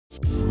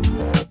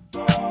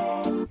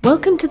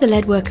Welcome to the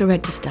Leadworker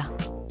Register.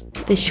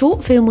 This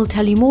short film will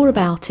tell you more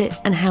about it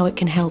and how it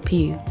can help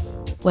you,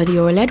 whether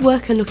you're a lead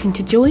worker looking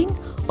to join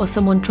or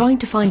someone trying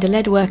to find a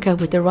lead worker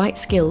with the right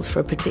skills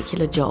for a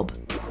particular job.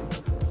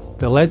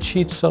 The Lead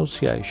Sheet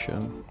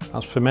Association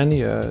has for many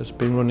years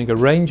been running a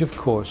range of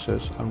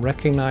courses and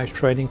recognised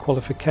training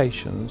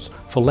qualifications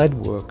for lead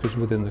workers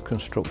within the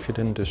construction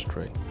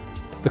industry.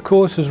 The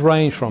courses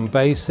range from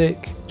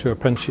basic to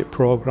apprenticeship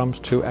programmes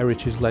to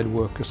heritage lead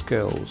worker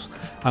skills,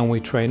 and we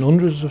train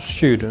hundreds of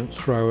students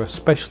through our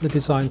specially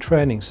designed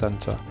training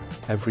centre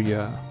every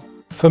year.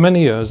 For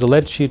many years, the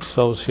Lead Sheet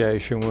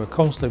Association were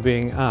constantly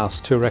being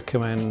asked to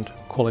recommend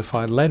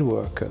qualified lead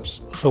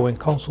workers. So in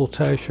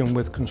consultation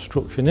with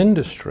construction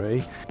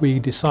industry, we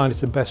decided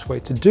the best way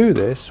to do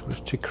this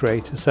was to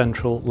create a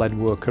central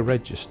Leadworker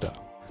Register.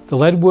 The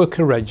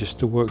Leadworker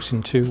Register works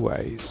in two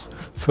ways.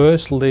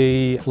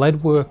 Firstly,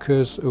 lead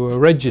workers who are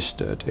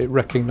registered, it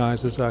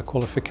recognises their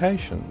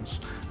qualifications.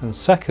 And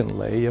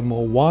secondly, and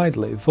more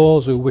widely,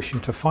 those who are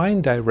wishing to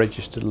find a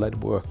registered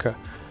lead worker,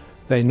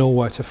 they know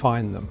where to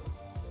find them.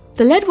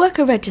 The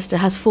Leadworker Register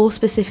has 4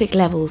 specific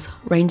levels,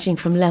 ranging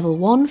from level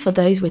 1 for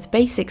those with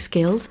basic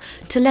skills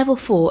to level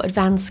 4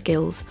 advanced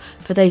skills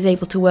for those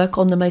able to work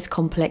on the most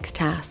complex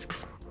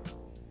tasks.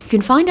 You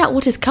can find out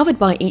what is covered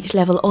by each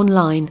level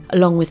online,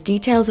 along with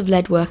details of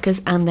lead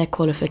workers and their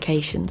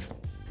qualifications.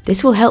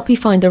 This will help you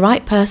find the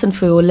right person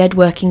for your lead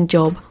working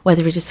job,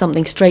 whether it is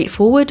something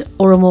straightforward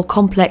or a more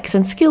complex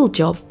and skilled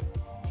job.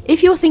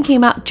 If you're thinking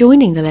about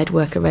joining the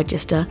Leadworker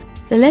Register,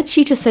 the Lead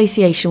Sheet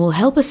Association will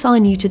help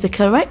assign you to the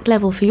correct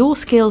level for your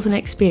skills and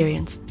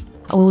experience,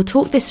 and we will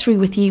talk this through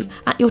with you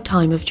at your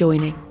time of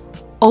joining.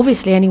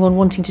 Obviously, anyone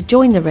wanting to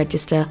join the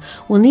register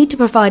will need to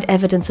provide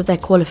evidence of their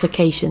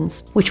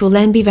qualifications, which will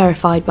then be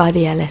verified by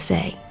the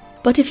LSA.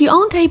 But if you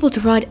aren't able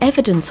to provide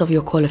evidence of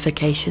your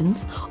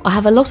qualifications, or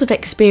have a lot of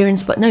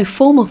experience but no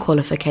formal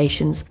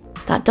qualifications,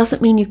 that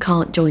doesn't mean you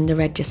can't join the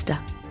register.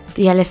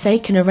 The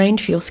LSA can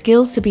arrange for your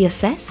skills to be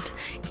assessed,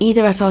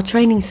 either at our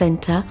training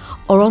centre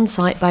or on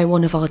site by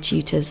one of our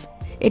tutors.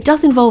 It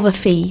does involve a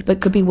fee,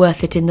 but could be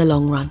worth it in the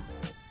long run.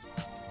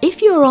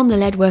 If you are on the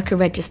Leadworker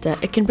Register,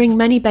 it can bring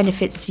many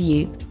benefits to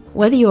you,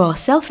 whether you are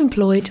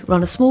self-employed,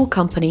 run a small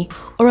company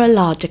or a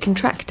larger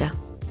contractor.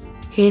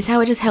 Here's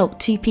how it has helped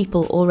 2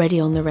 people already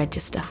on the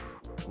register.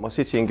 My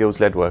City and Guilds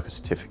Leadworker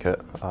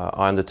certificate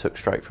I undertook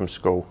straight from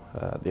school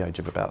at the age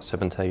of about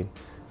 17.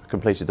 I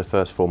completed the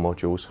first 4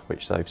 modules,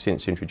 which they've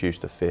since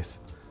introduced a 5th,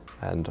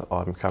 and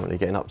I'm currently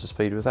getting up to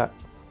speed with that.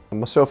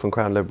 Myself and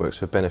Crown Leadworks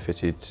have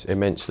benefited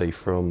immensely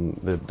from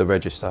the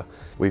register.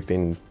 We've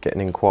been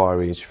getting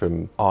inquiries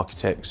from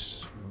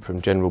architects,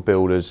 from general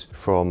builders,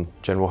 from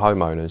general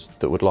homeowners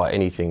that would like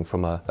anything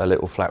from a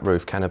little flat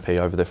roof canopy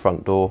over their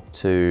front door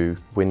to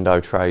window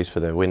trays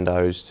for their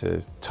windows,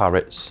 to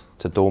turrets,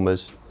 to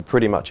dormers.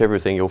 Pretty much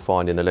everything you'll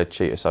find in the Lead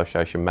Sheet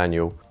Association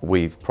manual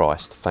we've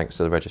priced thanks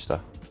to the register.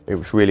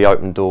 It's really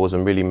opened doors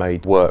and really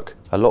made work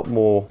a lot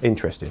more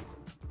interesting.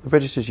 The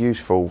register is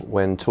useful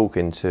when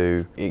talking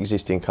to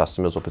existing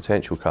customers or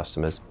potential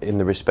customers in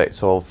the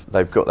respect of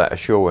they've got that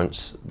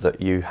assurance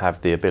that you have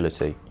the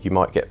ability. You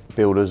might get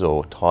builders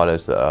or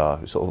tilers that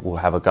are sort of will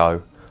have a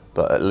go,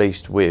 but at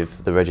least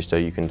with the register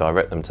you can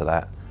direct them to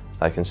that.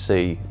 They can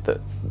see that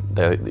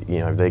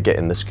they're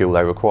getting the skill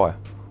they require.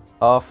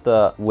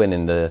 After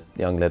winning the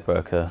Young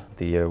Leadworker of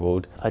the Year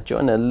award, I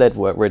joined a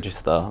Leadwork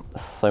Register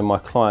so my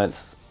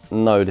clients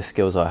know the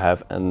skills I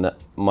have and that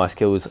my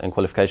skills and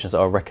qualifications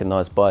are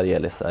recognised by the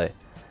LSA,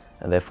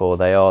 and therefore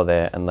they are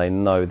there and they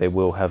know they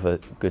will have a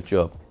good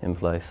job in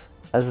place.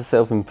 As a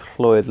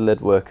self-employed lead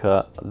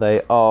worker,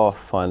 they are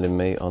finding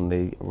me on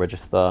the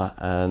register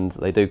and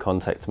they do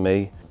contact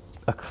me.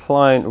 A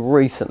client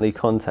recently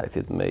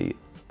contacted me.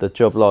 The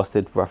job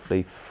lasted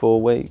roughly 4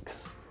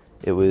 weeks.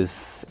 It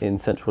was in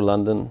central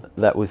London.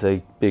 That was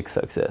a big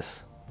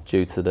success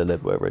due to the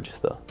Leadwork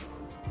Register.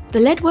 The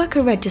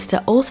Leadworker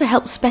Register also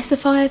helps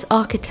specifiers,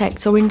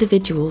 architects or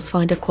individuals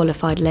find a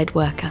qualified lead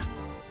worker.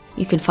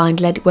 You can find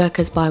lead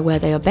workers by where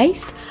they are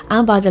based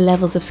and by the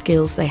levels of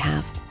skills they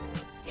have.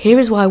 Here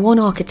is why one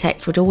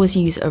architect would always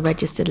use a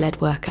registered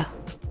lead worker.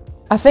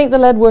 I think the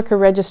Leadworker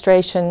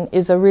registration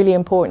is a really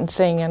important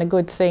thing and a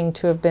good thing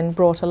to have been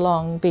brought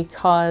along,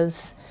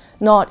 because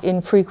not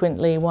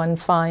infrequently one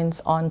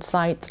finds on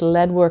site the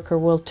lead worker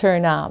will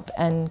turn up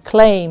and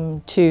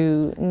claim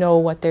to know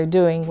what they're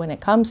doing when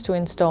it comes to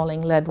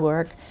installing lead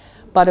work,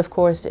 but of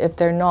course if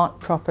they're not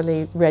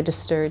properly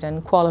registered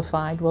and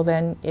qualified, well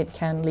then it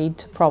can lead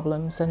to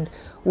problems and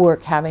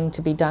work having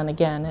to be done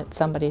again at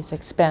somebody's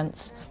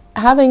expense.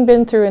 Having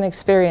been through an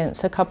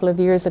experience a couple of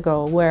years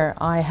ago where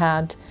I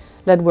had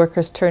lead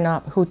workers turn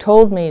up who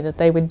told me that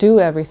they would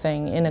do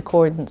everything in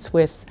accordance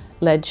with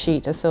Lead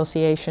Sheet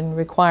Association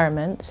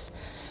requirements.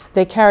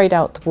 They carried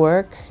out the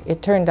work.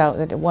 It turned out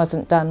that it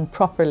wasn't done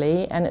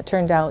properly, and it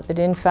turned out that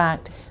in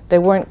fact they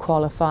weren't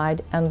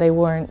qualified and they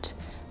weren't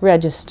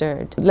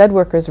registered.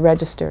 Leadworkers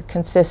Register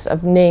consists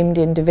of named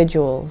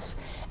individuals,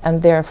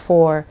 and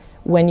therefore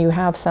when you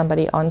have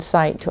somebody on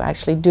site to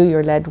actually do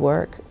your lead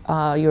work,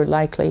 you're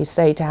likely,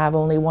 say, to have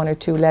only 1 or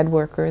 2 lead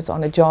workers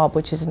on a job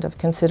which isn't of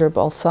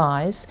considerable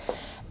size,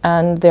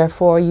 and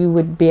therefore you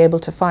would be able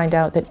to find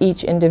out that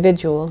each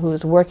individual who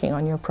is working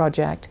on your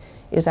project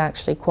is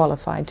actually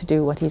qualified to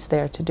do what he's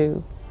there to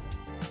do.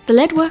 The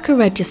Leadworker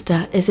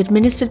Register is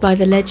administered by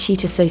the Lead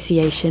Sheet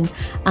Association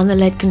and the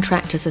Lead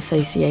Contractors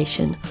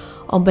Association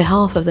on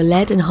behalf of the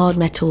Lead and Hard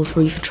Metals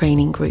Roof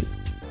Training Group.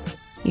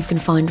 You can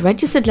find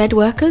registered lead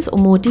workers or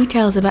more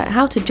details about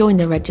how to join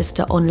the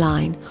register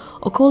online,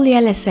 or call the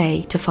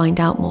LSA to find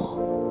out more.